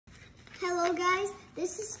Hello guys,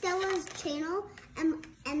 this is Stella's channel, and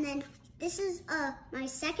then this is my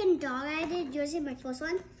second dog I did. Yours is my first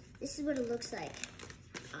one. This is what it looks like.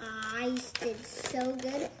 I did so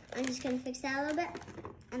good. I'm just gonna fix that a little bit.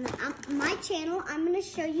 And then my channel, I'm gonna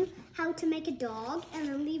show you how to make a dog, and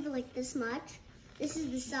then leave it like this much. This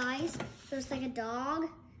is the size, so it's like a dog.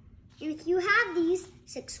 And if you have these,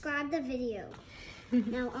 subscribe the video.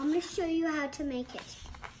 Now I'm gonna show you how to make it.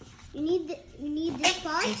 You need this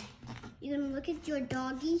part. You're gonna look at your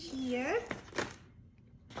doggy here.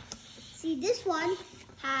 See, this one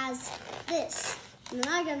has this. And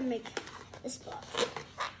then I'm gonna make this part.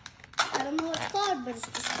 I don't know what it's called, but it's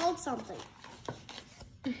just called something.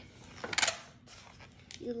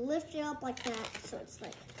 You lift it up like that, so it's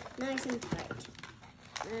like nice and tight.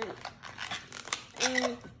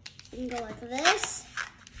 And you can go like this.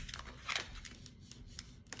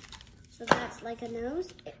 So that's like a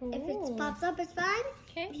nose. Ooh. If it pops up, it's fine.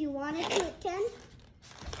 Okay. If you want it to, it can.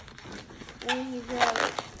 Then you go,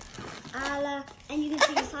 and you can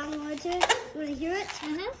sing a song or two. You want to hear it?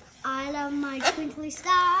 I love my twinkly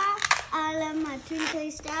star. I love my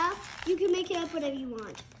twinkly star. You can make it up whatever you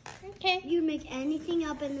want. Okay. You can make anything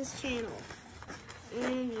up in this channel.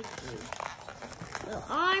 Anything. So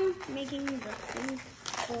I'm making the pink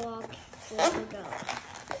block for the dog.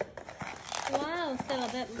 Wow, Stella,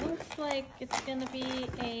 that looks like it's gonna be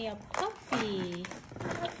a puppy.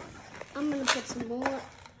 I'm gonna put some more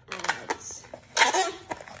ads.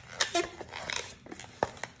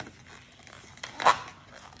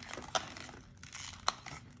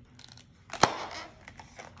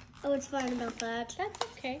 Oh, it's fine about that. That's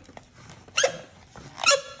okay.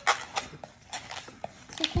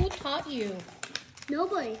 So who taught you?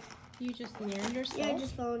 Nobody. You just learned yourself? Yeah, I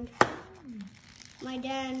just phoned. My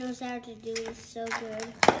dad knows how to do this so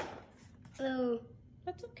good. Oh.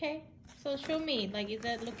 That's okay. So show me, like, does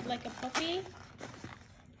that look like a puppy?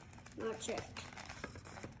 Not yet.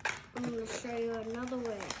 I'm gonna show you another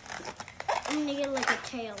way. I'm gonna get like a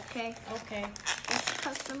tail, okay? Okay. Let's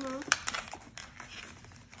custom off.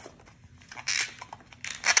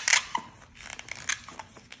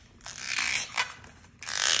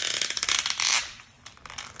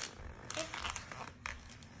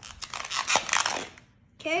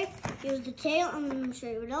 Okay, here's the tail. I'm gonna show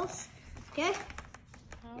you what else. Okay?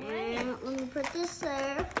 Alright. And let me put this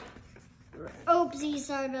there. Oopsies,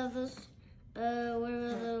 sorry about this.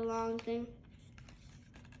 Whatever the long thing.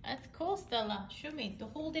 That's cool, Stella. Show me. To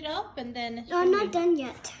hold it up and then No, I'm not done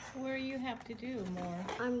yet. where you have to do more.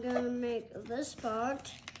 I'm gonna make this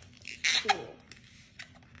part cool.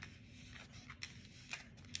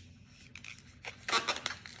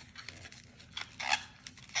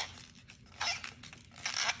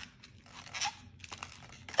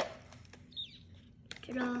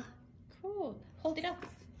 Ta-da. Cool. Hold it up.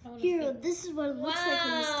 I wanna Here, see. this is what it looks like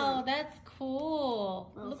when it's Wow, done. that's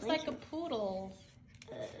cool. Well, Looks thank like you. a poodle.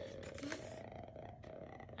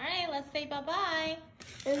 Alright, let's say bye-bye.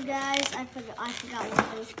 Oh, guys, I forgot one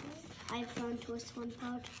thing. I found twist one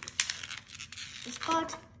part. This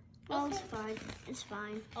part, well, it's Okay. fine. It's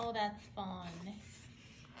fine. Oh, that's fun.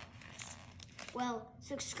 Well,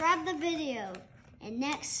 subscribe the video and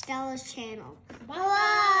next Stella's channel.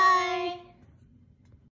 Bye-bye.